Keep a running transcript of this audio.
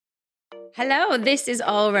Hello, this is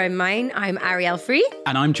All Around Mine. I'm Arielle Free.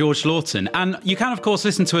 And I'm George Lawton. And you can, of course,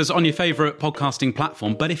 listen to us on your favourite podcasting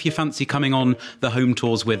platform. But if you fancy coming on the home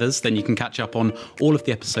tours with us, then you can catch up on all of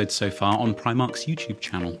the episodes so far on Primark's YouTube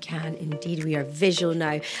channel. You can indeed. We are visual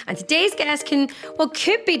now. And today's guest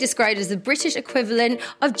could be described as the British equivalent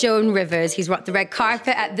of Joan Rivers. He's rocked the red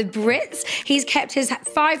carpet at the Brits. He's kept his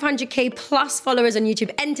 500k plus followers on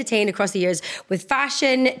YouTube entertained across the years with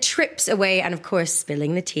fashion, trips away, and of course,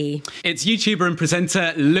 spilling the tea. It's YouTuber and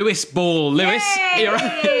presenter Lewis Ball. Lewis, are you all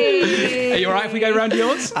right? Are you all right if we go round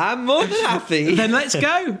yours? I'm more than happy. Then let's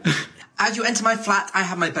go. As you enter my flat, I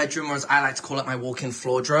have my bedroom, or as I like to call it, my walk-in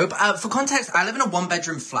wardrobe. For context, I live in a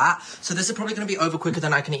one-bedroom flat, so this is probably going to be over quicker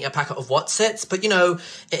than I can eat a packet of Wotsits. But, you know,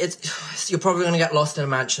 you're probably going to get lost in a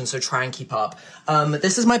mansion, so try and keep up.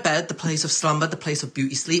 This is my bed, the place of slumber, the place of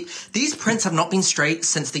beauty sleep. These prints have not been straight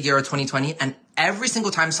since the year of 2020, and every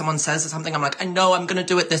single time someone says something, I'm like, I know I'm going to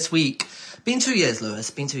do it this week. Been 2 years,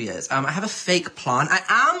 Lewis. Been 2 years. I have a fake plant. I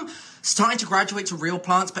am starting to graduate to real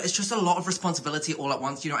plants, but it's just a lot of responsibility all at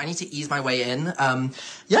once. You know, I need to ease my way in.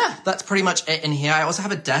 Yeah, that's pretty much it in here. I also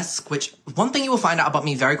have a desk, which one thing you will find out about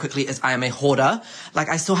me very quickly is I am a hoarder. Like,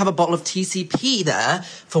 I still have a bottle of TCP there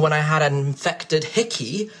for when I had an infected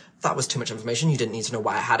hickey. That was too much information. You didn't need to know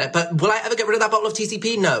why I had it. But will I ever get rid of that bottle of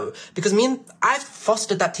TCP? No. Because I've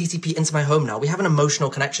fostered that TCP into my home now. We have an emotional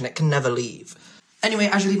connection. It can never leave. Anyway,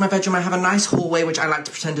 as you leave my bedroom, I have a nice hallway, which I like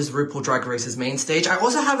to pretend is RuPaul Drag Race's main stage. I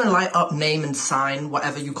also have a light-up name and sign,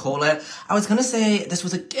 whatever you call it. I was gonna say this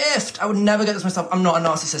was a gift. I would never get this myself. I'm not a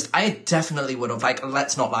narcissist. I definitely would have. Like,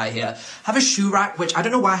 let's not lie here. Have a shoe rack, which I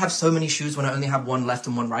don't know why I have so many shoes when I only have one left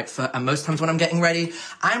and one right foot. And most times when I'm getting ready,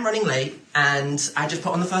 I'm running late, and I just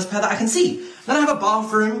put on the first pair that I can see. Then I have a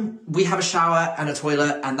bathroom. We have a shower and a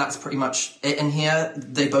toilet, and that's pretty much it in here.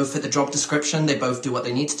 They both fit the job description. They both do what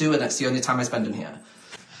they need to do, and that's the only time I spend in here.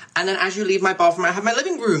 And then as you leave my bathroom, I have my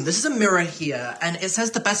living room. This is a mirror here, and it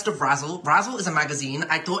says The Best of Razzle. Razzle is a magazine.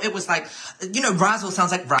 I thought it was like, you know, Razzle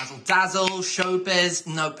sounds like Razzle Dazzle, Showbiz.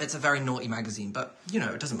 Nope, it's a very naughty magazine, but, you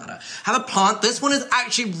know, it doesn't matter. Have a plant. This one is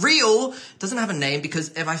actually real. It doesn't have a name, because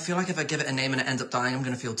if I give it a name and it ends up dying, I'm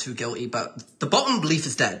going to feel too guilty, but the bottom leaf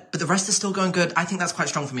is dead, but the rest is still going good. I think that's quite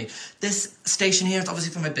strong for me. This station here is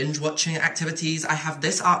obviously for my binge-watching activities. I have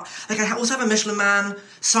this art. Like, I also have a Michelin Man.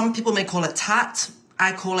 Some people may call it tat.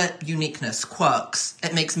 I call it uniqueness, quirks.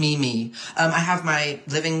 It makes me me. I have my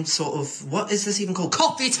living sort of, what is this even called?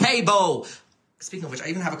 Coffee table! Speaking of which, I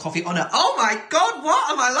even have a coffee on it. Oh my God,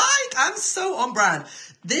 what am I like? I'm so on brand.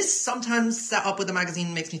 This sometimes set up with the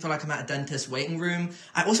magazine makes me feel like I'm at a dentist waiting room.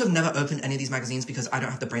 I also have never opened any of these magazines because I don't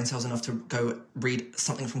have the brain cells enough to go read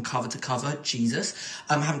something from cover to cover. Jesus.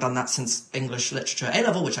 I haven't done that since English Literature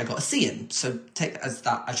A-level, which I got a C in. So take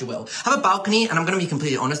that as you will. I have a balcony, and I'm going to be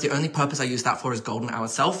completely honest, the only purpose I use that for is golden hour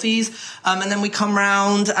selfies. And then we come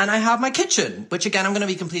round and I have my kitchen, which again, I'm going to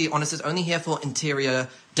be completely honest, is only here for interior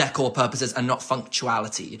decor purposes and not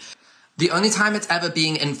functionality. The only time it's ever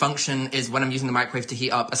being in function is when I'm using the microwave to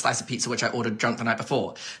heat up a slice of pizza, which I ordered drunk the night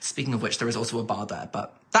before. Speaking of which, there is also a bar there,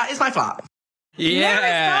 but that is my flat.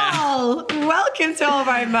 Yeah. Welcome to All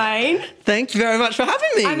Around Mine. Thank you very much for having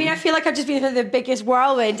me. I mean, I feel like I've just been through the biggest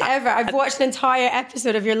whirlwind ever. I've watched an entire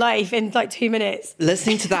episode of your life in like 2 minutes.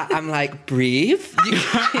 Listening to that, I'm like, breathe.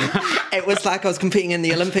 It was like I was competing in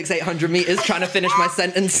the Olympics 800 meters trying to finish my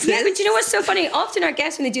sentences. Yeah, but you know what's so funny? Often our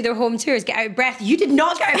guests, when they do their home tours, get out of breath. You did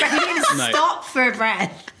not get out of breath. You didn't even stop for a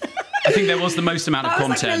breath. I think there was the most amount of that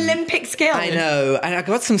was content. like an Olympic skill. I know, and I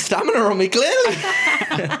got some stamina on me, clearly.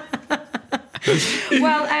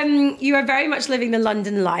 Well, you are very much living the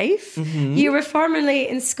London life. Mm-hmm. You were formerly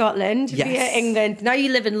in Scotland, yes, via England. Now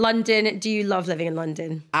you live in London. Do you love living in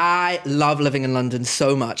London? I love living in London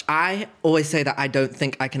so much. I always say that I don't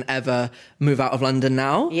think I can ever move out of London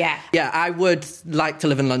now. Yeah. Yeah, I would like to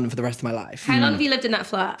live in London for the rest of my life. How long have you lived in that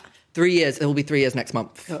flat? 3 years. It will be 3 years next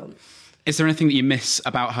month. Cool. Is there anything that you miss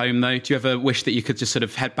about home, though? Do you ever wish that you could just sort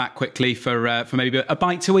of head back quickly for maybe a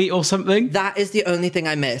bite to eat or something? That is the only thing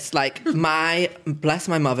I miss. Like, bless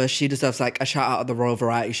my mother, she deserves like a shout out at the Royal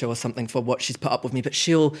Variety Show or something for what she's put up with me. But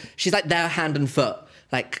she's like there hand and foot,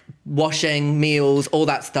 like washing, meals, all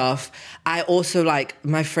that stuff. I also like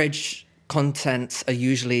my fridge contents are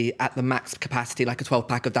usually at the max capacity, like a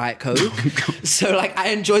 12-pack of Diet Coke. So, like, I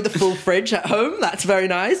enjoy the full fridge at home. That's very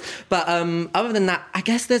nice. But other than that, I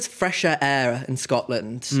guess there's fresher air in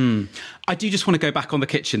Scotland. I do just want to go back on the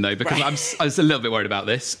kitchen, though, because I was a little bit worried about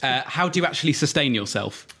this. How do you actually sustain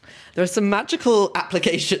yourself? There are some magical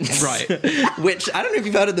applications. Right. Which, I don't know if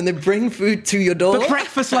you've heard of them, they bring food to your door. But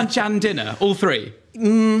breakfast, lunch and dinner, all three?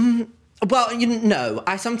 Well,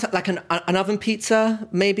 I sometimes like an oven pizza,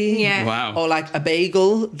 maybe. Yeah. Wow. Or like a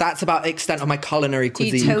bagel. That's about the extent of my culinary Do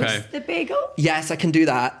you cuisine. toast the bagel? Yes, I can do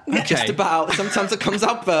that. Okay. Just about. Sometimes it comes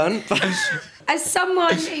out burnt. But As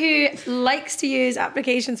someone who likes to use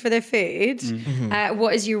applications for their food,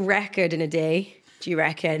 what is your record in a day, do you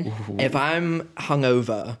reckon? if I'm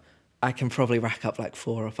hungover, I can probably rack up like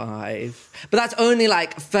 4 or 5. But that's only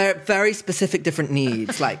like very, very specific different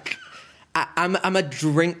needs. Like, I'm a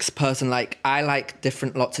drinks person. Like, I like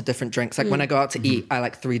lots of different drinks. Like, when I go out to eat, I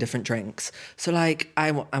like 3 different drinks. So, like,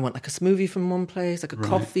 I want like a smoothie from one place, like a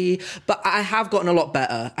coffee. But I have gotten a lot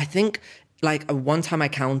better. I think, like, one time I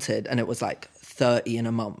counted and it was like 30 in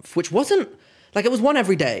a month, which wasn't, like, it was one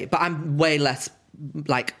every day. But I'm way less,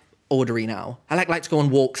 like, ordery now. I like to go on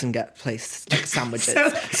walks and get like sandwiches.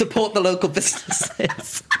 Support the local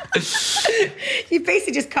businesses. You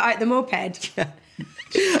basically just cut out the moped. Yeah.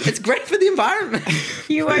 It's great for the environment.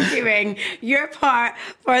 You are doing your part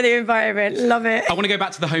for the environment. Love it. I want to go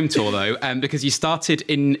back to the home tour, though, because you started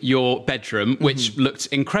in your bedroom, which looked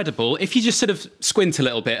incredible. If you just sort of squint a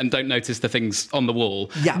little bit and don't notice the things on the wall,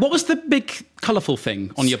 what was the big colourful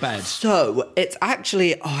thing on your bed? So it's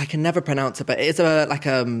actually, I can never pronounce it, but it's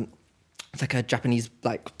it's like a Japanese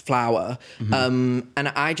like flower. And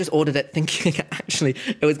I just ordered it thinking actually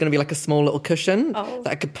it was going to be like a small little cushion that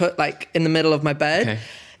I could put like in the middle of my bed. Okay.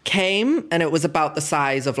 Came and it was about the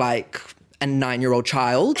size of like a 9-year-old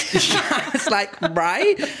child. I was like,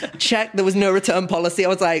 right, check. There was no return policy. I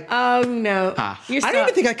was like, oh no. I don't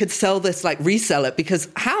even think I could sell this, like resell it, because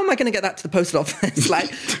how am I going to get that to the post office?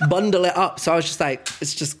 Like bundle it up. So I was just like,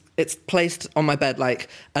 it's placed on my bed like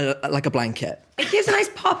a blanket. It gives a nice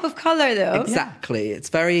pop of colour though. Exactly. It's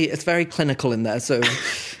very clinical in there. So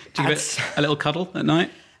Do you give it a little cuddle at night?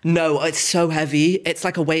 No, it's so heavy. It's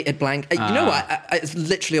like a weighted blanket. You know what? It's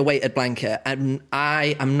literally a weighted blanket. And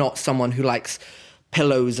I am not someone who likes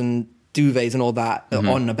pillows and duvets and all that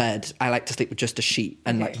on a bed. I like to sleep with just a sheet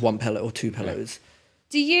and like one pillow or 2 pillows.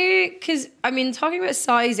 Do you, because, I mean, talking about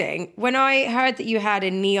sizing, when I heard that you had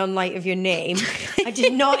a neon light of your name, I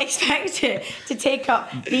did not expect it to take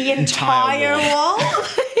up the entire wall.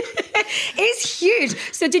 It's huge.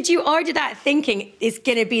 So did you order that thinking it's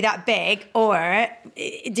going to be that big, or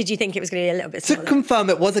did you think it was going to be a little bit smaller? To confirm,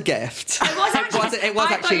 it was a gift. It was actually, it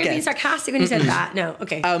was I actually thought you were being sarcastic when you said that. No,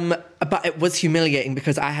 okay. But it was humiliating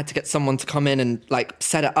because I had to get someone to come in and like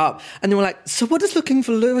set it up. And they were like, so what is looking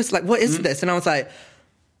for Lewis? Like, what is this? And I was like,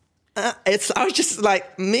 I was just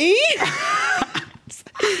like, me?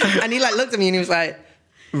 And he like looked at me and he was like,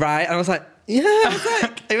 right. And I was like, yeah.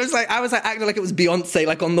 I was like acting like it was Beyonce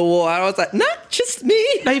like on the wall. And I was like, no, just me.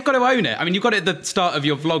 No, you've got to own it. I mean, you've got it at the start of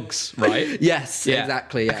your vlogs, right? Yes, Yeah.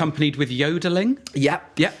 exactly. Yeah. Accompanied with yodeling?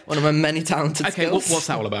 Yep. Yep. One of my many talented skills. What's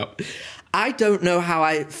that all about? I don't know how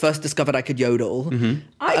I first discovered I could yodel.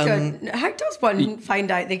 I don't. How does one find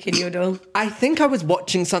out they can yodel? I think I was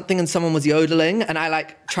watching something and someone was yodeling and I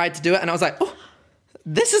like tried to do it and I was like, oh,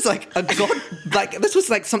 this is like a god, like this was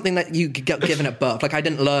like something that you get given at birth. Like I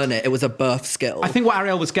didn't learn it. It was a birth skill. I think what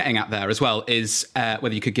Ariel was getting at there as well is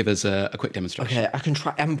whether you could give us a quick demonstration. Okay, I can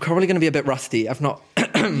try. I'm probably going to be a bit rusty. I've not...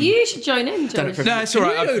 You should join in, George. No, it's all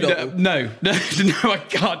right. Can you yodel? No, I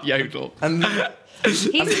can't yodel.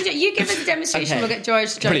 You give us a demonstration, Okay. we'll get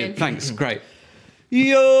George to join Brilliant, in. thanks, great.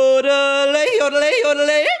 Yodelay, yodelay,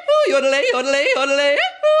 yodelay, ooh, yodelay, yodelay, yodelay,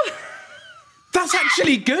 ooh. That's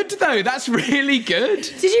actually good, though. That's really good.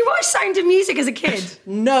 Did you watch Sound of Music as a kid?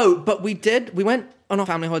 No, but we did. We went on our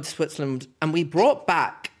family holiday to Switzerland and we brought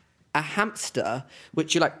back a hamster,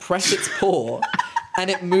 which you like press its paw and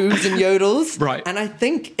it moves and yodels. Right. And I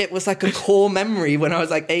think it was like a core memory when I was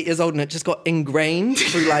like 8 years old and it just got ingrained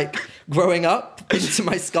through like growing up into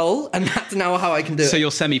my skull. And that's now how I can do it. So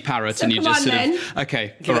you're semi-parrot So and you come just on, sort then. of...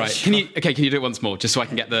 Okay, Give all it a right. shot. Can you do it once more, just so I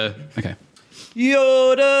can get the... Okay.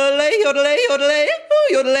 Yodelay, yodelay, yodelay,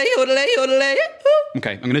 ooh, yodelay, yodelay, yodelay, ooh.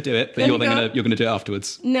 Okay, I'm going to do it, but There you're you then go. you're going to do it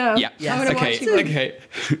afterwards. No. Yeah. Yes. I wanna Okay. watch it. Okay.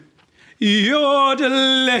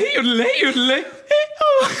 Yodelay, yodelay, yodelay.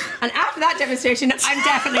 And after that demonstration, I'm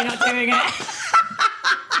definitely not doing it.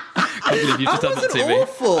 I believe you just That done that wasn't to me.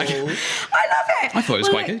 awful. I love it. I thought it was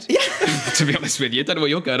Well, quite good. To be honest with you, don't know what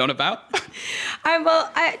you're going on about.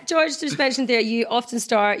 George just mentioned there, you often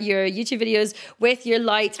start your YouTube videos with your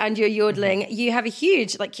light and your yodeling. You have a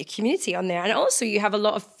huge your community on there, and also you have a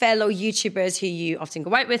lot of fellow YouTubers who you often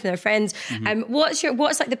go out with and they're friends.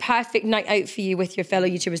 What's like the perfect night out for you with your fellow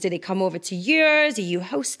YouTubers? Do they come over to yours? Are you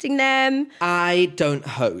hosting them? I don't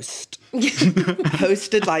host. I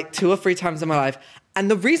hosted like 2 or 3 times in my life. And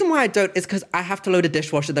the reason why I don't is because I have to load a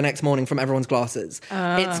dishwasher the next morning from everyone's glasses.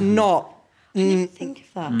 It's not Think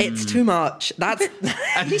of that. It's too much. That's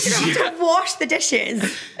You should have to wash the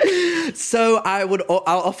dishes. so I'll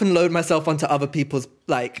often load myself onto other people's,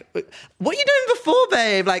 like, what are you doing before,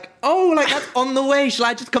 babe? Like, oh, like that's on the way. Shall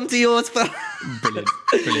I just come to yours for? Brilliant.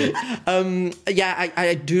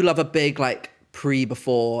 I do love a big, like,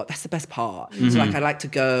 before. That's the best part. So like I like to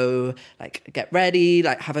go, like, get ready,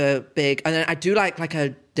 like have a big, and then I do like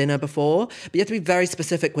a dinner before, but you have to be very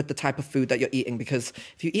specific with the type of food that you're eating, because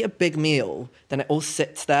if you eat a big meal, then it all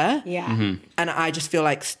sits there. Yeah. And I just feel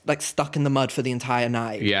like stuck in the mud for the entire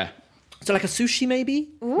night. Yeah. So like a sushi maybe.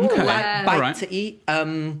 Okay. Bite Alright. to eat.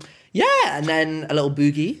 And then a little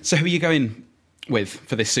boogie. So who are you going with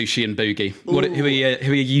for this sushi and boogie? Who are your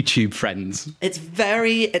YouTube friends?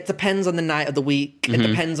 It depends on the night of the week. It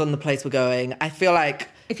depends on the place we're going. I feel like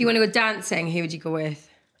If you want to go dancing, who would you go with?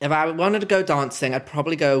 if I wanted to go dancing, I'd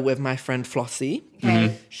probably go with my friend Flossie.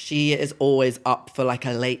 Okay. She is always up for like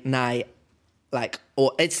a late night, like, or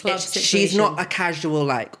Club she's situation. not a casual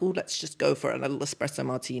like, oh, let's just go for a little espresso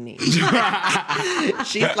martini.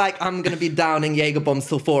 She's like, I'm going to be downing Jaeger bombs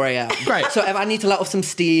till 4 a.m. Great. So if I need to let off some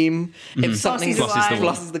steam, if something's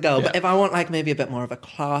Flossie's the girl. Yeah. But if I want like maybe a bit more of a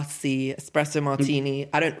classy espresso martini,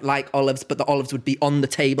 I don't like olives, but the olives would be on the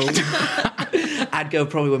table. I'd go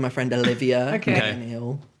probably with my friend Olivia. Okay.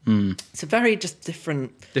 Neil. It's a very just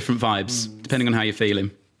different. Different vibes, depending on how you're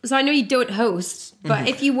feeling. So I know you don't host, but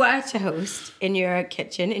if you were to host in your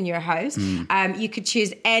kitchen, in your house, you could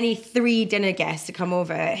choose any 3 dinner guests to come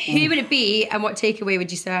over. Who would it be and what takeaway would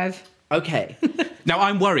you serve? Okay. Now,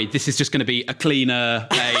 I'm worried this is just going to be a cleaner,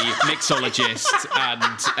 a mixologist, and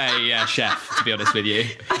a chef, to be honest with you.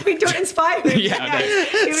 I mean, don't inspire me. Yeah, I know.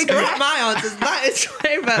 Here we go. Screw my answers. That is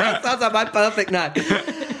favourite. That sounds like my perfect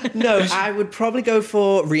night. No, I would probably go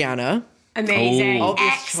for Rihanna. Amazing. Oh.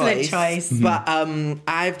 Obvious Excellent choice. But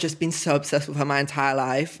I've just been so obsessed with her my entire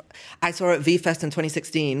life. I saw her at V-Fest in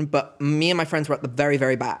 2016, but me and my friends were at the very,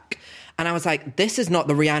 very back. And I was like, this is not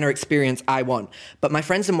the Rihanna experience I want. But my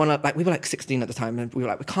friends didn't want to, like, we were like 16 at the time, and we were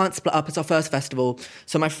like, we can't split up. It's our first festival.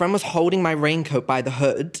 So my friend was holding my raincoat by the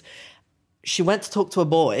hood. She went to talk to a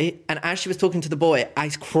boy, and as she was talking to the boy, I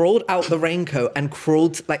crawled out the raincoat and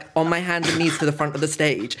crawled, like, on my hands and knees to the front of the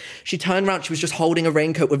stage. She turned around, she was just holding a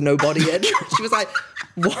raincoat with no body in. She was like,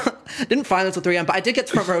 what? Didn't find until 3 a.m., but I did get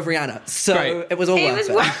to front row of Rihanna. So Great. it was all It worth was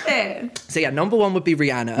it. worth it. So yeah, number 1 would be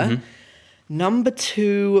Rihanna. Number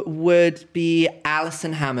 2 would be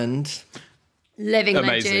Alison Hammond. Living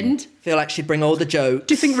Amazing. legend. Feel like she'd bring all the jokes.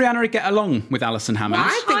 Do you think Rihanna would get along with Alison Hammond?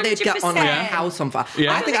 I think they'd get on like a 100%. house on fire.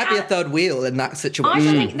 Yeah. I think I'd be a third wheel in that I situation.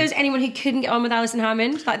 don't think there's anyone who couldn't get on with Alison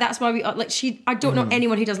Hammond. Like, that's why I don't know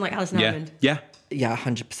anyone who doesn't like Alison Yeah. Hammond. Yeah. Yeah,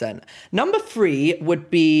 100%. Number 3 would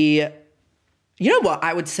be, you know what?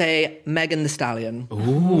 I would say Megan Thee Stallion.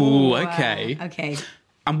 Ooh, okay. Okay.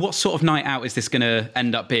 And what sort of night out is this going to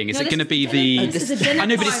end up being? Is No, it this going to is be a dinner- the? this is a dinner I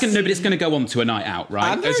know, but party. it's going to go on to a night out,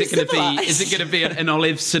 right? I'm Is it very going to be? civilised. Is it going to be an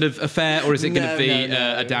Olive sort of affair, or is it going No, to be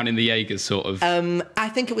no. a down in the Jaegers sort of? I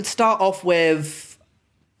think it would start off with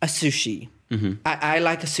a sushi. I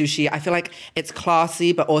like a sushi. I feel like it's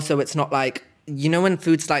classy, but also it's not like, you know, when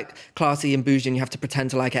food's like classy and bougie and you have to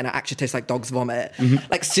pretend to like it and it actually tastes like dog's vomit.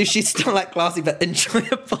 Like sushi's still like classy but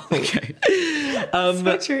enjoyable. Okay.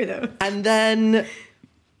 So true, though. And then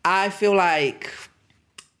I feel like,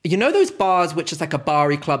 you know those bars which is like a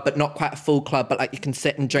bar-y club but not quite a full club, but like you can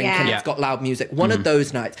sit and drink and Yeah. it's got loud music. One of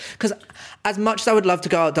those nights. Because as much as I would love to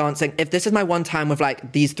go out dancing, if this is my one time with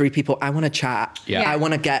like these 3 people, I want to chat. Yeah. I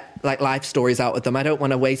want to get like life stories out with them. I don't want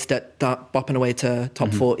to waste it bopping away to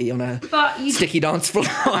top 40 on a But you- sticky dance floor.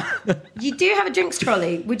 You do have a drinks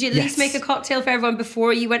trolley. Would you at least Yes. make a cocktail for everyone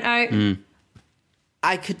before you went out?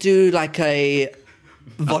 I could do like a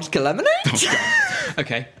vodka lemonade.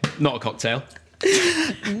 Okay. Not a cocktail.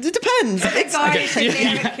 It depends. It's Garnish it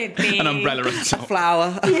there, it could be. An umbrella on a top.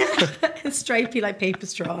 flower. Stripey like paper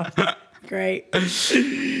straw. Great.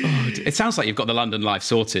 It sounds like you've got the London life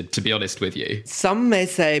sorted, to be honest with you. Some may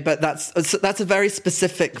say, but that's a very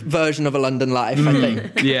specific version of a London life, I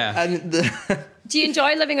think. Yeah. And Do you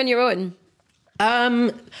enjoy living on your own?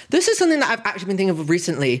 this is something that I've actually been thinking of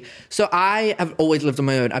recently. So I have always lived on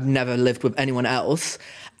my own. I've never lived with anyone else.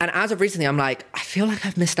 And as of recently, I'm like, I feel like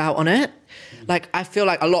I've missed out on it. Like, I feel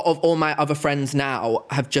like a lot of all my other friends now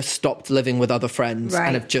have just stopped living with other friends Right.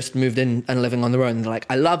 and have just moved in and living on their own. They're like,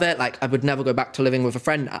 I love it. Like, I would never go back to living with a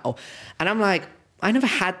friend now. And I'm like, I never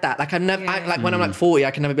had that. Like, I've never, when I'm like 40,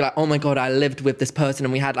 I can never be like, oh my God, I lived with this person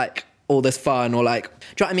and we had like all this fun, or like, do you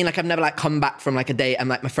know what I mean? Like, I've never like come back from like a date and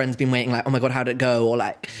like my friend's been waiting, like, oh my God, how did it go? Or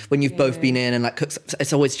like when you've both been in and like cooked,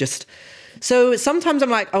 it's always just, so sometimes I'm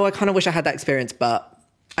like, oh, I kind of wish I had that experience, but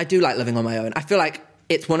I do like living on my own. I feel like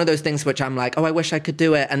it's one of those things which I'm like, oh, I wish I could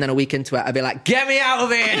do it. And then a week into it, I'd be like, get me out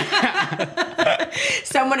of here.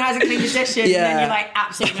 Someone hasn't cleaned the dishes, and then you're like,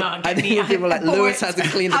 absolutely not. I think people are like, Lewis hasn't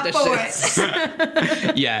cleaned the dishes.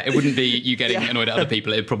 Yeah, it wouldn't be you getting annoyed at other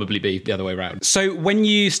people. It'd probably be the other way around. So when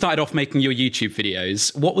you started off making your YouTube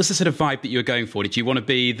videos, what was the sort of vibe that you were going for? Did you want to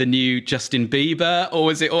be the new Justin Bieber, or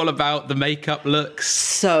was it all about the makeup looks?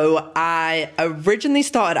 So I originally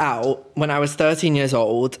started out when I was 13 years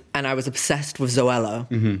old, and I was obsessed with Zoella.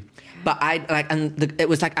 Mm-hmm. But it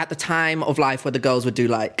was like at the time of life where the girls would do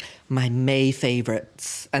like my May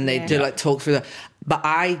favorites, and they do like talk through but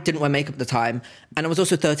I didn't wear makeup at the time, and I was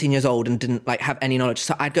also 13 years old and didn't like have any knowledge.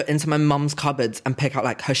 So I'd go into my mum's cupboards and pick out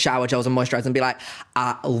like her shower gels and moisturizers and be like,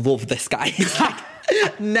 I love this guy.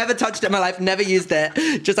 Never touched it in my life, never used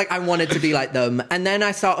it. Just like I wanted to be like them. And then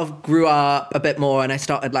I sort of grew up a bit more, and I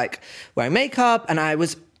started like wearing makeup, and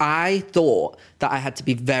I thought that I had to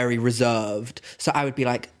be very reserved. So I would be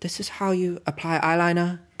like, this is how you apply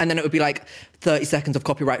eyeliner. And then it would be like 30 seconds of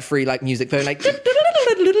copyright-free like music phone, like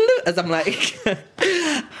as I'm like...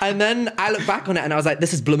 And then I look back on it and I was like,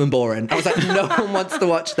 this is blooming boring. I was like, no one wants to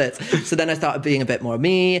watch this. So then I started being a bit more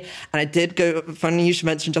me. And I did go... Funny you should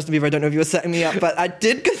mention Justin Bieber. I don't know if you were setting me up, but I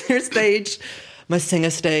did go through a stage... my singer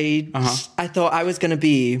stage. I thought I was going to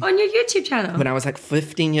be... On your YouTube channel? When I was like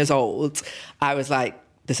 15 years old, I was like,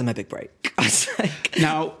 this is my big break. I was like...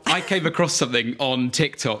 Now, I came across something on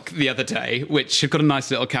TikTok the other day, which had got a nice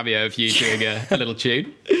little cameo of you doing a little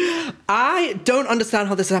tune. I don't understand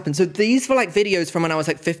how this has happened. So these were like videos from when I was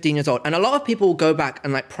like 15 years old. And a lot of people go back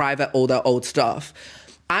and like private all their old stuff.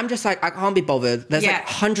 I'm just like, I can't be bothered. There's like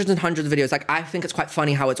hundreds and hundreds of videos. Like, I think it's quite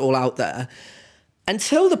funny how it's all out there.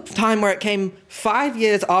 Until the time where it came 5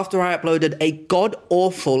 years after I uploaded a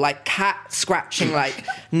god-awful, like, cat-scratching, like,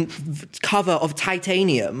 cover of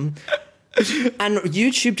Titanium. And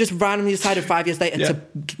YouTube just randomly decided 5 years later to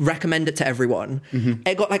recommend it to everyone. Mm-hmm.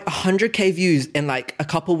 It got, like, 100K views in, like, a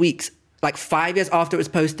couple weeks. Like, 5 years after it was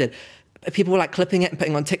posted. People were, like, clipping it and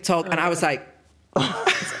putting it on TikTok. And I was like...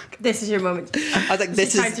 This is your moment. I was like,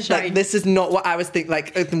 this is not what I was thinking.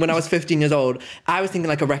 Like, when I was 15 years old, I was thinking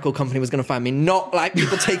like a record company was going to find me, not like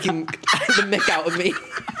people taking the mick out of me.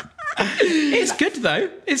 It's good though.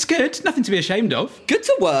 It's good. Nothing to be ashamed of. Good's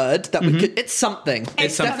a word that we could. It's something.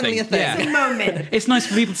 It's definitely a thing. Yeah. It's a moment. It's nice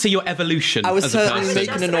for people to see your evolution. I was as certainly a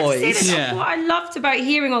person. making a noise. What I loved about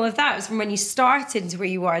hearing all of that was from when you started to where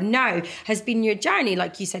you are now has been your journey.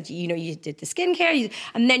 Like you said, you know, you did the skincare,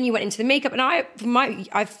 and then you went into the makeup. And I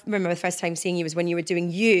remember the first time seeing you was when you were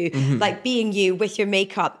doing you, like being you with your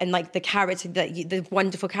makeup and like the character the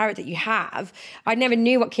wonderful character that you have. I never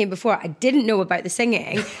knew what came before. I didn't know about the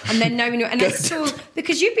singing, and then now we know. And it's so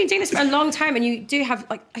because you've been doing this for a long time, and you do have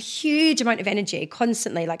like a huge amount of energy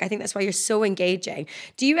constantly. Like I think that's why you're so engaging.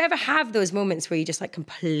 Do you ever have those moments where you just like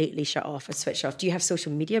completely shut off or switch off? Do you have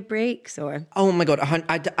social media breaks or? Oh my God,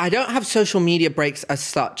 I don't have social media breaks as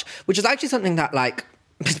such, which is actually something that like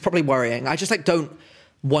is probably worrying. I just like don't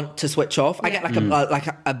want to switch off. I get like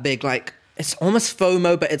a big like. It's almost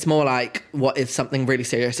FOMO, but it's more like, what if something really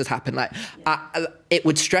serious has happened? Like, it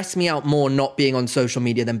would stress me out more not being on social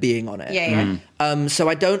media than being on it. Yeah. So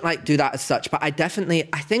I don't like do that as such, but I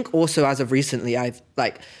think also as of recently, I've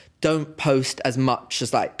like don't post as much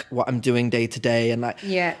as like what I'm doing day to day. And like,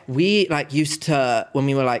 we like used to, when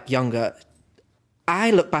we were like younger, I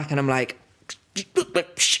look back and I'm like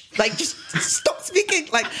just stop speaking.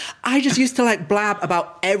 Like I just used to like blab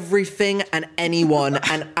about everything and anyone,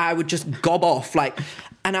 and I would just gob off like.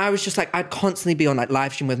 And I was just like, I'd constantly be on like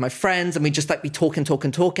live stream with my friends, and we'd just like be talking,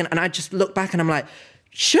 and I just look back and I'm like,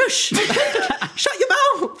 shush, shut your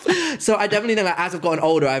mouth. So I definitely think that as I've gotten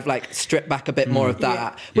older, I've like stripped back a bit more of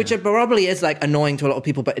that, which it probably is like annoying to a lot of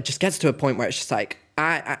people, but it just gets to a point where it's just like,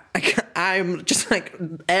 I'm just like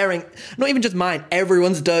airing, not even just mine,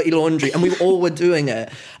 everyone's dirty laundry, and we all were doing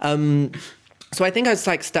it. So I think I just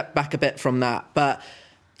like stepped back a bit from that, but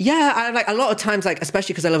yeah, I like a lot of times, like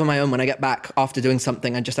especially because I live on my own, when I get back after doing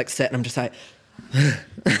something, I just like sit and I'm just like,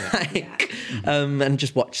 and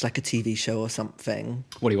just watch like a TV show or something.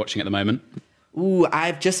 What are you watching at the moment? Ooh,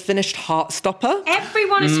 I've just finished Heartstopper.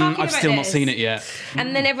 Everyone is talking about I've still not seen it yet.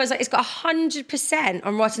 And then everyone's like, it's got 100%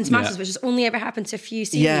 on Rotten Tomatoes, which has only ever happened to a few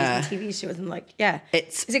series and TV shows. And like,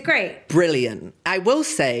 is it great? Brilliant. I will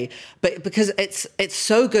say, but because it's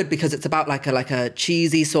so good because it's about like a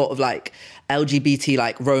cheesy sort of like LGBT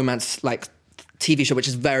like romance like TV show, which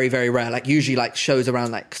is very, very rare. Like usually like shows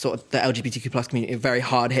around like sort of the LGBTQ plus community are very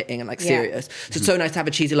hard hitting and like serious. So it's so nice to have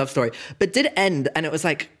a cheesy love story. But did end and it was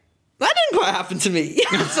like that didn't quite happen to me.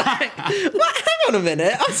 It's like, what? Hang on a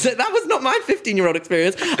minute. I said, that was not my 15-year-old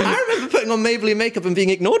experience. I remember putting on Maybelline makeup and being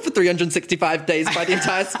ignored for 365 days by the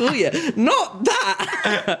entire school year. Not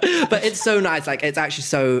that. But it's so nice. Like, it's actually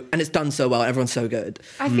so, and it's done so well. Everyone's so good.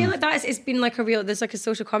 I feel like it's been like there's like a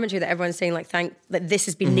social commentary that everyone's saying like, that this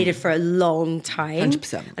has been needed for a long time.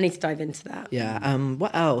 100%. I need to dive into that. Yeah.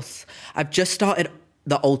 What else? I've just started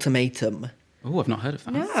The Ultimatum. Oh, I've not heard of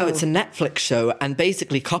that. No, it's a Netflix show, and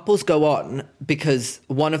basically couples go on because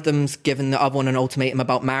one of them's given the other one an ultimatum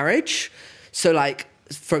about marriage. So, like,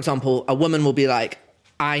 for example, a woman will be like,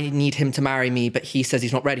 I need him to marry me, but he says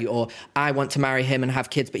he's not ready, or I want to marry him and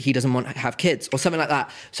have kids, but he doesn't want to have kids, or something like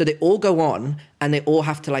that. So they all go on, and they all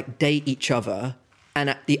have to, like, date each other, and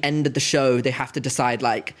at the end of the show, they have to decide,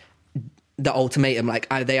 like, the ultimatum, like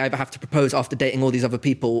they either have to propose after dating all these other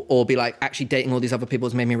people or be like, actually dating all these other people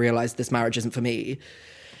has made me realize this marriage isn't for me.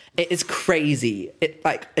 It is crazy. It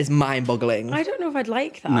like is mind-boggling. I don't know if I'd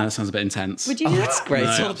like that. No, that sounds a bit intense. Would you do It's that? great. No,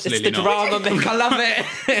 It's the absolutely not. drama, Mick. I love it.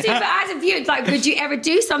 See, but as a viewer, like, would you ever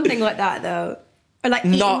do something like that though? Or like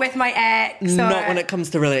eating Not- with my ex? Not or... when it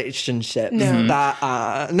comes to relationships. No. That's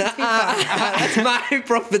my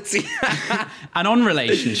property. And on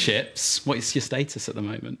relationships, what is your status at the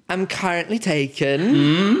moment? I'm currently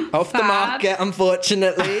taken off the Fab. market,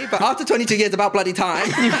 unfortunately. But after 22 years, about bloody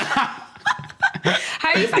time. How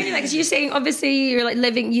are you finding that? Because you're saying obviously you're like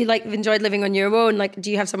living, you like enjoyed living on your own. Like,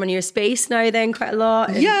 do you have someone in your space now? Then quite a lot.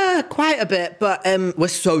 And- Yeah, quite a bit, but we're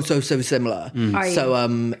so similar. Are you? So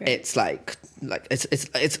Great. it's like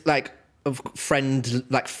it's like a friend,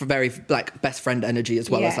 like very like best friend energy as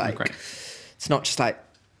well as Yeah. like Great. it's not just like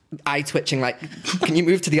eye twitching. Like, can you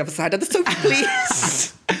move to the other side of the sofa,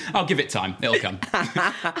 please? I'll give it time. It'll come.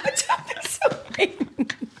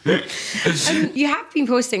 You have been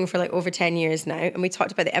posting for like over 10 years now, and we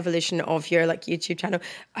talked about the evolution of your like YouTube channel.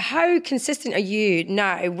 How consistent are you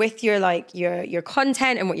now with your like your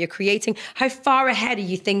content and what you're creating? How far ahead are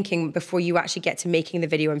you thinking before you actually get to making the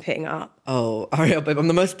video and putting it up? Oh, Ariel, babe, I'm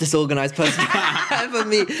the most disorganized person ever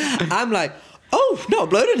meet. I'm like, oh, not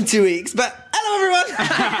uploaded in 2 weeks, but hello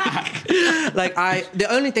everyone. Like the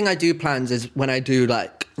only thing I do plans is when I do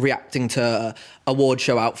like reacting to award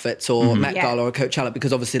show outfits or Met Yeah. Gala or Coachella,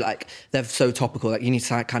 because obviously like they're so topical, like you need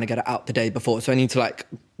to kind of get it out the day before. So I need to like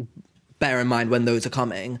bear in mind when those are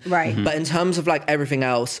coming. Right. But in terms of like everything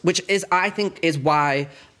else, which is, I think is why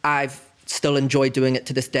I've still enjoy doing it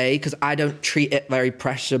to this day, because I don't treat it very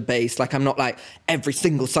pressure based. Like I'm not like every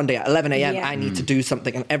single Sunday at 11 a.m. Yeah. I need to do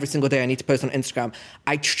something, and every single day I need to post on Instagram.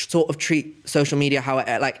 I sort of treat social media how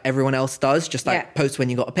like everyone else does, just like Yeah. post when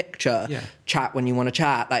you got a picture, Yeah. chat when you want to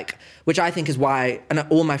chat, like, which I think is why, and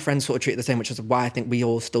all my friends sort of treat it the same, which is why I think we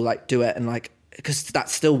all still like do it, and like, because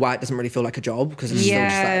that's still why it doesn't really feel like a job, because it's still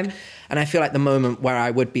Yeah. just like, and I feel like the moment where I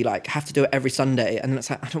would be like, have to do it every Sunday, and then it's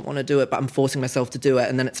like, I don't want to do it, but I'm forcing myself to do it,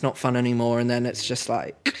 and then it's not fun anymore, and then it's just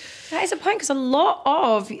like, That is a point, because a lot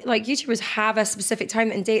of like YouTubers have a specific time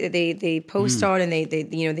and date that they post on, and they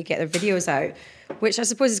you know they get their videos out, which I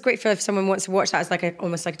suppose is great for if someone wants to watch that as like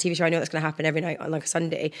almost like a TV show. I know that's going to happen every night on like a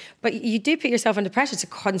Sunday, but you do put yourself under pressure to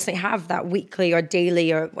constantly have that weekly or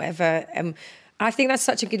daily or whatever. I think that's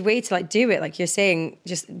such a good way to like do it. Like you're saying,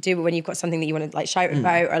 just do it when you've got something that you want to like shout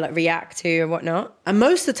about or like react to or whatnot. and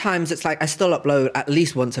most of the times it's like I still upload at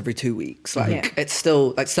least once every 2 weeks. Like Yeah. it's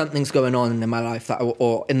still like something's going on in my life that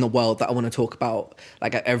or in the world that I want to talk about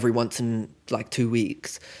like every once in like 2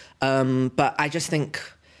 weeks. But I just think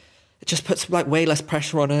it just puts like way less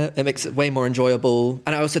pressure on it. It makes it way more enjoyable,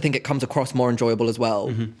 and I also think it comes across more enjoyable as well.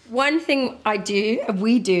 One thing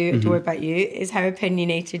we do adore about you is how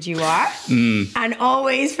opinionated you are. And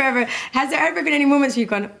always, forever. Has there ever been any moments where you've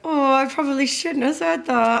gone, oh, I probably shouldn't have said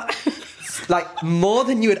that? Like more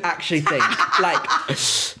than you would actually think. Like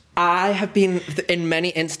I have been in many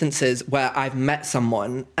instances where I've met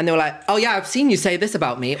someone and they were like, oh yeah, I've seen you say this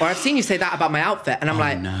about me, or I've seen you say that about my outfit, and I'm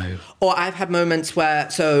like, no. Or I've had moments where,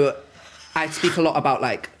 so I speak a lot about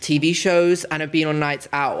like TV shows, and I've been on nights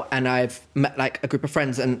out and I've met like a group of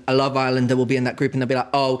friends, and a Love Islander will be in that group and they'll be like,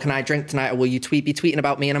 oh, can I drink tonight, or will you be tweeting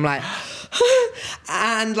about me? And I'm like,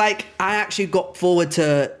 and like I actually got forward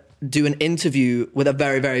to do an interview with a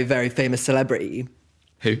very, very, very famous celebrity.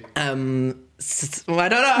 Who? Well, I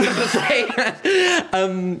don't know what to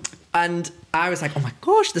say. And I was like, oh my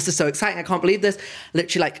gosh, this is so exciting. I can't believe this.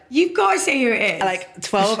 Literally, like, You've got to say who it is. like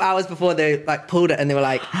 12 hours before they like pulled it, and they were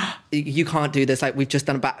like, you can't do this. Like, we've just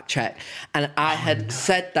done a back check. And I had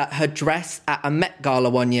said that her dress at a Met Gala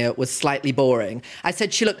one year was slightly boring. I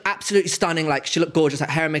said she looked absolutely stunning. Like, she looked gorgeous. Like,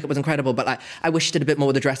 hair and makeup was incredible. But like, I wish she did a bit more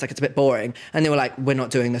with the dress. Like, it's a bit boring. And they were like, we're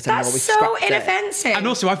not doing this anymore. That's We so scrapped it. inoffensive. And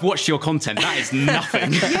also, I've watched your content. That is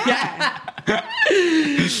nothing.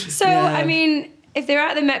 So, I mean, if they're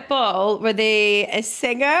at the Met Ball, were they a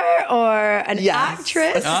singer or an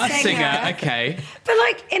actress? Singer, okay. But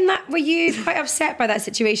like in that, were you quite upset by that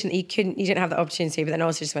situation that you didn't have the opportunity, but then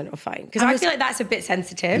also just went, oh, fine? Because I feel like that's a bit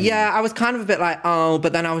sensitive. Yeah, I was kind of a bit like, oh,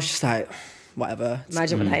 but then I was just like, whatever.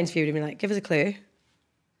 Imagine when that interview would have been like, give us a clue.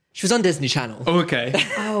 She was on Disney Channel. Oh, okay.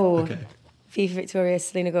 Oh, Okay. Fifi Victoria,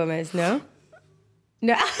 Selena Gomez. No?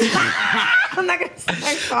 No. I'm not going to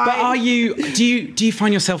say fine. But do you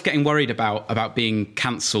find yourself getting worried about being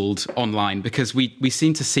cancelled online? Because we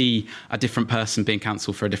seem to see a different person being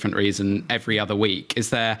cancelled for a different reason every other week. Is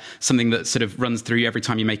there something that sort of runs through you every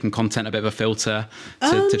time you're making content, a bit of a filter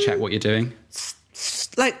to check what you're doing?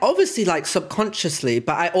 Like, obviously, like, subconsciously,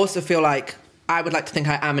 but I also feel like I would like to think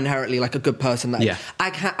I am inherently like a good person. Like, yeah.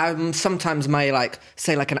 I sometimes may like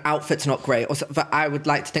say like an outfit's not great, or but I would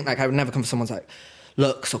like to think like I would never come for someone's like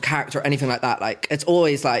looks or character or anything like that. Like, it's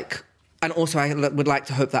always like, and also I would like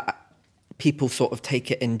to hope that people sort of take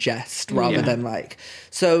it in jest rather than like.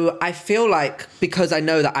 So I feel like, because I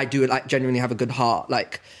know that I do like genuinely have a good heart,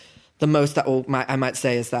 like the most that I might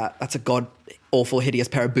say is that that's a god awful, hideous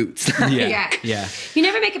pair of boots. Yeah. You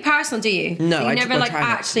never make it personal, do you? No, you never like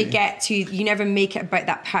actually you never make it about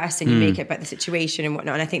that person. You make it about the situation and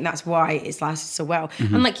whatnot. And I think that's why it's lasted so well.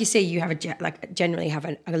 Mm-hmm. And like you say, you have generally have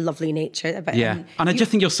a lovely nature. But, and I just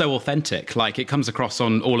think you're so authentic. Like, it comes across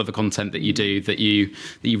on all of the content that you do that you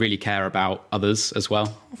really care about others as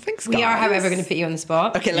well. Thanks, we guys. are, however, going to put you on the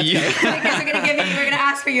spot. Okay, let's go. Because we're going to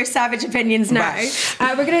ask for your savage opinions now.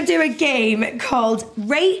 Right. We're going to do a game called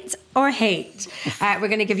Rate or Hate. We're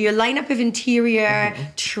going to give you a lineup of interior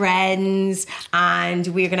trends, and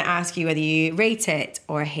we're going to ask you whether you rate it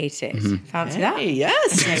or hate it. Fancy that?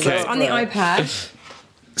 Yes. Okay, so it's on the iPad.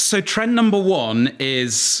 So trend number 1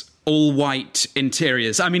 is all white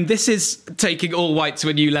interiors. I mean, this is taking all white to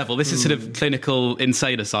a new level. This is sort of clinical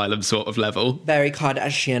insane asylum sort of level. Very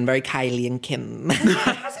Kardashian, very Kylie and Kim.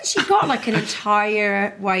 Hasn't she got like an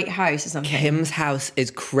entire white house or something? Kim's house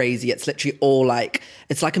is crazy. It's literally all like,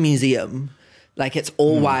 it's like a museum. Like, it's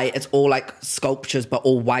all white. It's all like sculptures, but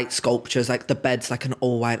all white sculptures. Like, the bed's like an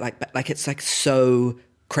all white, like it's like so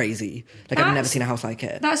crazy. Like, I've never seen a house like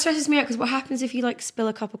it. That stresses me out, because what happens if you like spill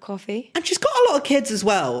a cup of coffee? And she's got a lot of kids as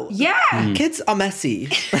well. Yeah. Kids are messy.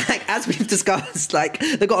 Like, as we've discussed, like,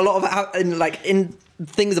 they've got a lot of in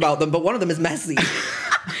things about them, but one of them is messy.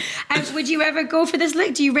 And would you ever go for this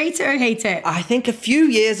look? Do you rate it or hate it? I think a few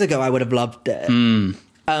years ago I would have loved it.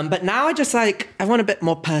 But now I just like, I want a bit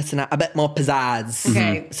more a bit more pizzazz.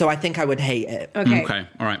 Okay. So I think I would hate it. Okay.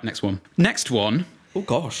 All right. Next one. Oh,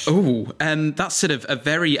 gosh. Oh, that's sort of a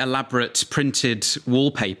very elaborate printed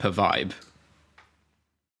wallpaper vibe.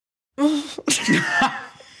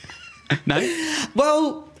 No?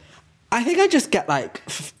 Well, I think I just get like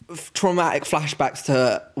traumatic flashbacks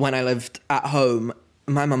to when I lived at home.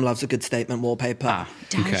 My mum loves a good statement wallpaper.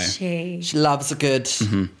 Does she? She loves a good...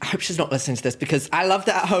 I hope she's not listening to this, because I loved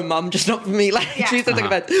it at home, Mum, just not for me. Like, she's something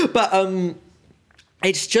about... But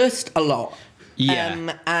it's just a lot.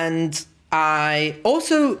 Yeah. And I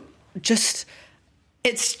also just...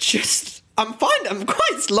 It's just... I'm fine. I'm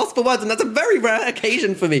quite lost for words, and that's a very rare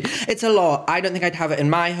occasion for me. It's a lot. I don't think I'd have it in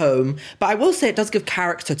my home, but I will say it does give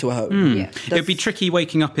character to a home. Yeah. It would be tricky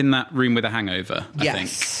waking up in that room with a hangover, I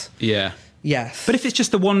Yes. think. Yeah. Yes. But if it's just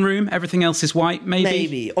the one room, everything else is white, maybe?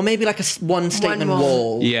 Maybe. Or maybe like a one statement One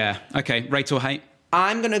wall. wall. Yeah. Okay. Rate or hate?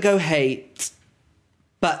 I'm going to go hate,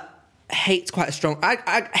 but hate's quite a strong...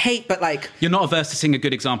 I hate, but like... You're not averse to seeing a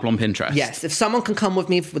good example on Pinterest? Yes. If someone can come with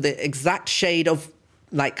me for the exact shade of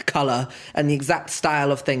like colour and the exact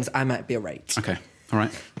style of things, I might be a rate. Okay. All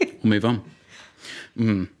right. We'll move on.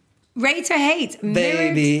 Rate or hate?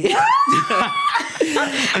 Baby.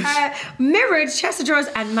 Mirrored chest of drawers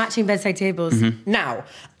and matching bedside tables. Now,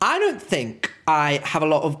 I don't think I have a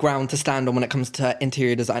lot of ground to stand on when it comes to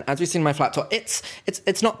interior design. As we've seen in my flat tour, it's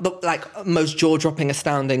not the like most jaw-dropping,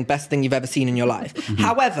 astounding, best thing you've ever seen in your life.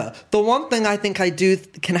 However, the one thing I think I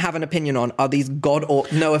can have an opinion on are these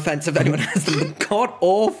no offense if anyone has them, the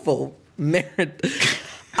god-awful mirrored...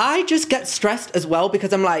 I just get stressed as well,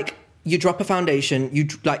 because I'm like, you drop a foundation, you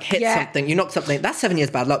like hit something, you knock something, that's 7 years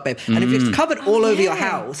bad luck, babe. And if it's covered all over your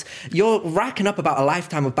house, you're racking up about a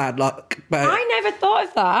lifetime of bad luck. But I never thought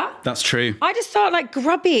of that. That's true. I just thought like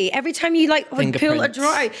grubby. Every time you like pull a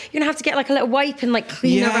drawer, you're gonna have to get like a little wipe and like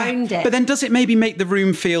clean around it. But then does it maybe make the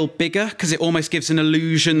room feel bigger? Because it almost gives an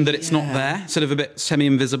illusion that it's not there, sort of a bit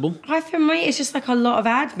semi-invisible. I feel it's just like a lot of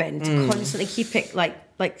admin to constantly keep it like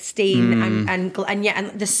steam and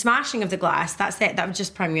the smashing of the glass. That's it. That would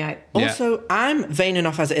just prime me out. Also, I'm vain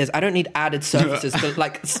enough as it is. I don't need added surfaces to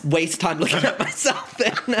like waste time looking at myself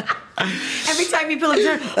in. Every time you pull a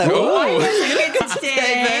drawer,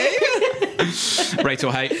 Rate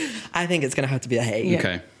or hate? I think it's going to have to be a hate. Yeah.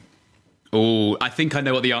 Okay. Oh, I think I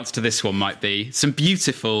know what the answer to this one might be. Some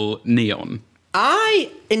beautiful neon.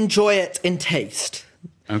 I enjoy it in taste.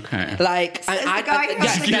 Okay. Like, this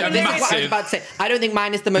is what I was about to say. I don't think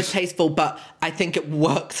mine is the most tasteful, but I think it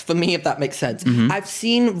works for me, if that makes sense. I've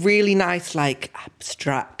seen really nice, like,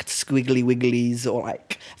 abstract squiggly wigglies, or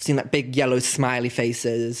like, I've seen like big yellow smiley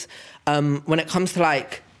faces. When it comes to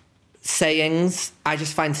like sayings, I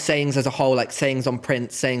just find sayings as a whole, like sayings on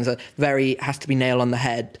print, sayings are has to be nail on the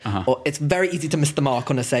head, or it's very easy to miss the mark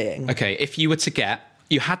on a saying. Okay, if you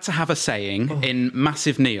had to have a saying in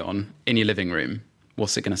massive neon in your living room,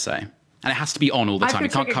 what's it going to say? And it has to be on all the time. You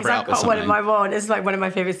can't cover it up with something. One of my one. It's like one of my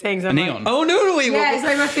favourite things. A neon? Oh, no, wait. Yeah, it's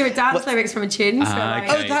like my favourite dance lyrics from a tune. So okay.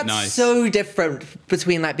 Oh, that's nice. so different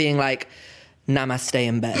between like being like, namaste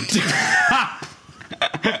in bed.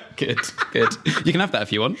 Good. You can have that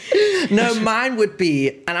if you want. No, mine would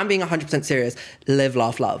be, and I'm being 100% serious, live,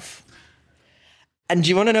 laugh, love. And do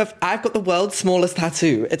you want to know if I've got the world's smallest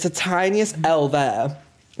tattoo? It's the tiniest L there.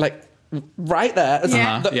 Like, right there.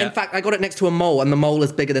 In fact, I got it next to a mole, and the mole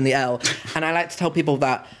is bigger than the L. And I like to tell people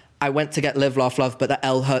that I went to get live, laugh, love, but the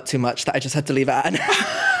L hurt too much that I just had to leave it at.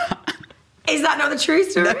 Is that not the true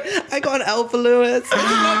story? No, I got an L for Lewis. It's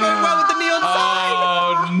not going well with the neon sign.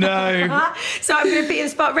 Oh, no. So I'm going to be in the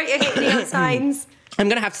spot, rate your hate neon signs. I'm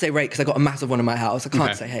going to have to say rate because I got a massive one in my house. I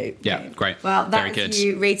can't say hate. Yeah, great. Well, very that's good.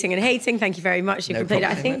 you rating and hating. Thank you very much. You completed it.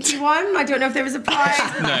 I think much. you won. I don't know if there was a prize.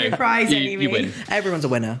 No, a prize anyway. you win. Everyone's a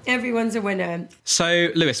winner. Everyone's a winner. So,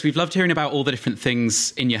 Lewis, we've loved hearing about all the different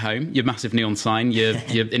things in your home, your massive neon sign, your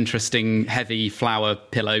interesting heavy flower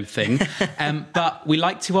pillow thing. But we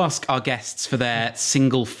like to ask our guests for their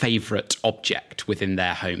single favourite object within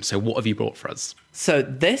their home. So what have you brought for us? So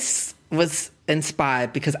this was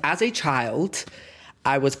inspired because as a child,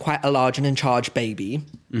 I was quite a large and in charge baby.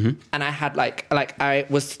 And I had like I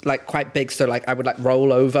was like quite big, so like I would like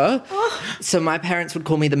roll over. So my parents would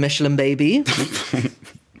call me the Michelin baby.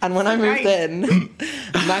 And when I moved in,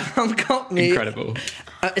 my mum got me. Incredible.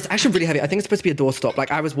 It's actually really heavy. I think it's supposed to be a doorstop. Like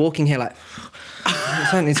I was walking here like,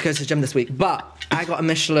 I need to go to the gym this week. But I got a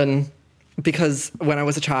Michelin because when I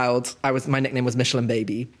was a child, my nickname was Michelin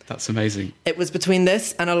Baby. That's amazing. It was between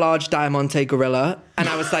this and a large Diamante gorilla, and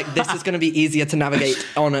I was like, this is going to be easier to navigate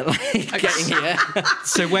on it, like getting here.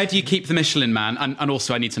 So where do you keep the Michelin Man? And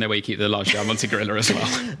also I need to know where you keep the large Diamante gorilla as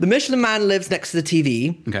well. The Michelin Man lives next to the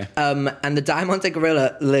TV. Okay. And the Diamante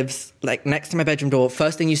gorilla lives like next to my bedroom door.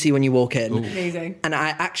 First thing you see when you walk in. Ooh. Amazing. And I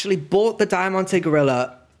actually bought the Diamante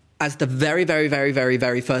gorilla as the very, very, very, very,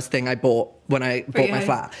 very first thing I bought when I bought my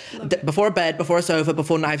flat. Before a bed, before a sofa,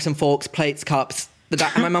 before knives and forks, plates, cups. And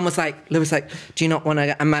my mum was like, Lewis, like, do you not want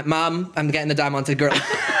to? I'm like, Mum, I'm getting the Diamante gorilla.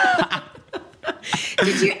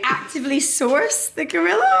 Did you actively source the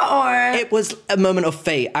gorilla, or? It was a moment of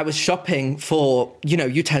fate. I was shopping for,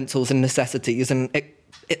 utensils and necessities, and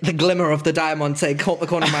the glimmer of the Diamante caught the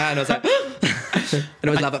corner of my eye, and I was like, and it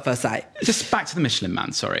was love at first sight. Just back to the Michelin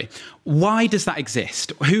Man, sorry. Why does that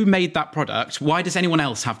exist? Who made that product? Why does anyone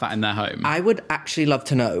else have that in their home? I would actually love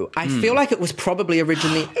to know. I feel like it was probably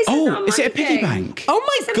originally... Is it a piggy bank? Oh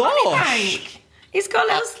my gosh! It's got a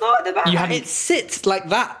little slot at the back. It sits like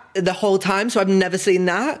that the whole time, so I've never seen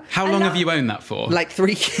that. How long have you owned that for? Like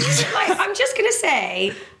 3 years. I'm just going to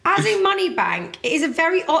say, as a money bank, it is a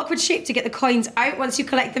very awkward shape to get the coins out once you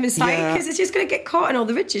collect them inside, because it's just going to get caught in all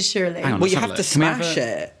the ridges, surely. Hang on, Well, you let's have to a look. smash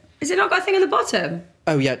it. Is it not got a thing on the bottom?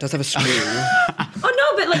 Oh, yeah, it does have a screw. Oh,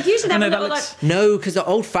 no, but like usually they have a little like... No, because the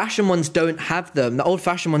old-fashioned ones don't have them. The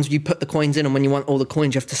old-fashioned ones, you put the coins in, and when you want all the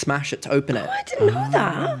coins, you have to smash it to open it. Oh, I didn't know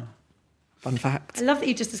that. Fun fact. I love that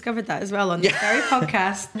you just discovered that as well on this very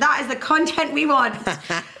podcast. That is the content we want.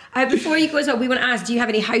 Before you go as well, we want to ask, do you have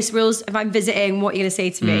any house rules? If I'm visiting, what are you going to say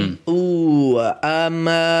to me? Ooh,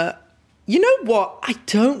 you know what? I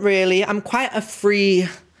don't really. I'm quite a free,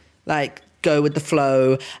 go with the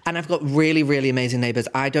flow. And I've got really, really amazing neighbours.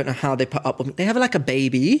 I don't know how they put up with me. They have like a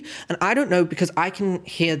baby. And I don't know because I can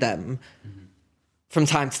hear them from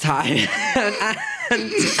time to time.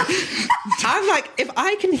 And I'm like, if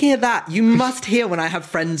I can hear that, you must hear when I have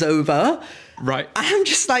friends over. Right. I'm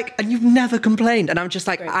just like, and you've never complained. And I'm just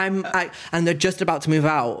like, and they're just about to move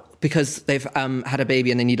out because they've had a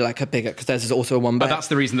baby and they need like a bigger, because theirs is also a one bed. But that's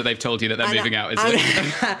the reason that they've told you that they're moving out, is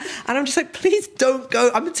it? And I'm just like, please don't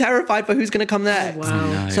go. I'm terrified for who's going to come next. Oh,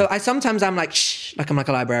 wow. No. So I'm like, shh, like I'm like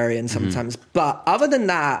a librarian sometimes. But other than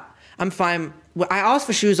that, I'm fine. I asked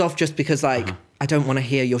for shoes off just because like, I don't want to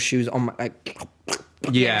hear your shoes on my, like,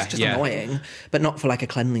 Yeah, it's just annoying, but not for like a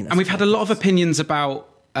cleanliness. And we've had a lot of opinions about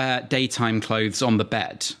daytime clothes on the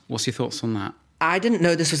bed. What's your thoughts on that? I didn't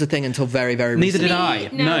know this was a thing until very, very Neither recently.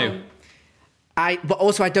 did I. No. But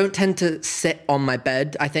also I don't tend to sit on my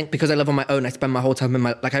bed. I think because I live on my own, I spend my whole time in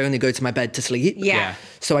I only go to my bed to sleep. Yeah.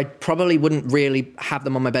 So I probably wouldn't really have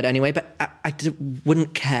them on my bed anyway, but I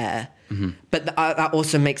wouldn't care. Mm-hmm. But that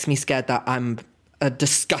also makes me scared that I'm a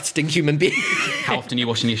disgusting human being. How often are you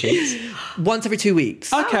washing your sheets? Once every 2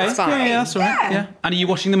 weeks. Okay. That's fine. Yeah, that's all right. Yeah. And are you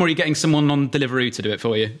washing them, or are you getting someone on Deliveroo to do it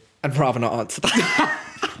for you? I'd rather not answer that.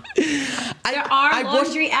 There are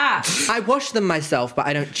laundry apps. I wash them myself, but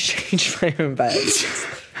I don't change my own beds.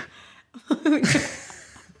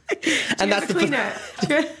 And that's cleaner.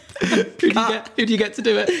 Who do you get to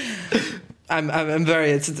do it? I'm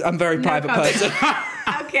very private person.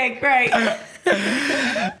 Okay, great.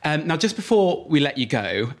 Now, just before we let you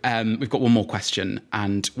go, we've got one more question,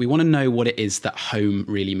 and we want to know what it is that home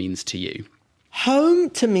really means to you. Home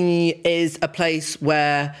to me is a place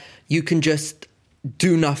where you can just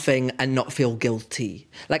do nothing and not feel guilty.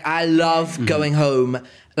 Like, I love going home.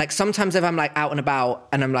 Like, sometimes if I'm like out and about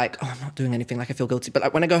and I'm like, oh, I'm not doing anything, like I feel guilty. But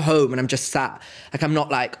like when I go home and I'm just sat, like I'm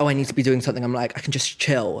not like, oh, I need to be doing something. I'm like, I can just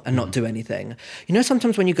chill and not do anything. You know,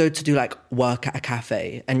 sometimes when you go to do like work at a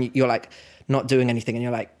cafe and you're like not doing anything and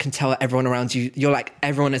you're like, can tell everyone around you, you're like,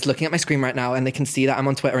 everyone is looking at my screen right now and they can see that I'm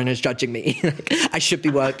on Twitter and is judging me. Like, I should be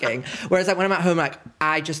working. Whereas like when I'm at home, like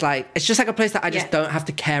I just like, it's just like a place that I just don't have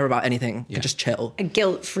to care about anything. I just chill. A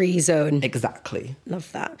guilt-free zone. Exactly.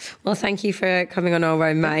 Love that. Well, thank you for coming on All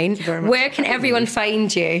Round Mine. Where can everyone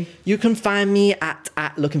find you? You can find me at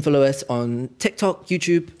Looking for Lewis on TikTok,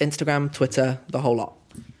 YouTube, Instagram, Twitter, the whole lot.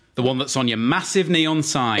 The one that's on your massive neon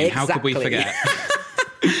sign. Exactly. How could we forget?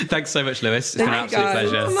 Thanks so much, Lewis. It's been an absolute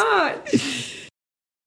pleasure. Thank you so much.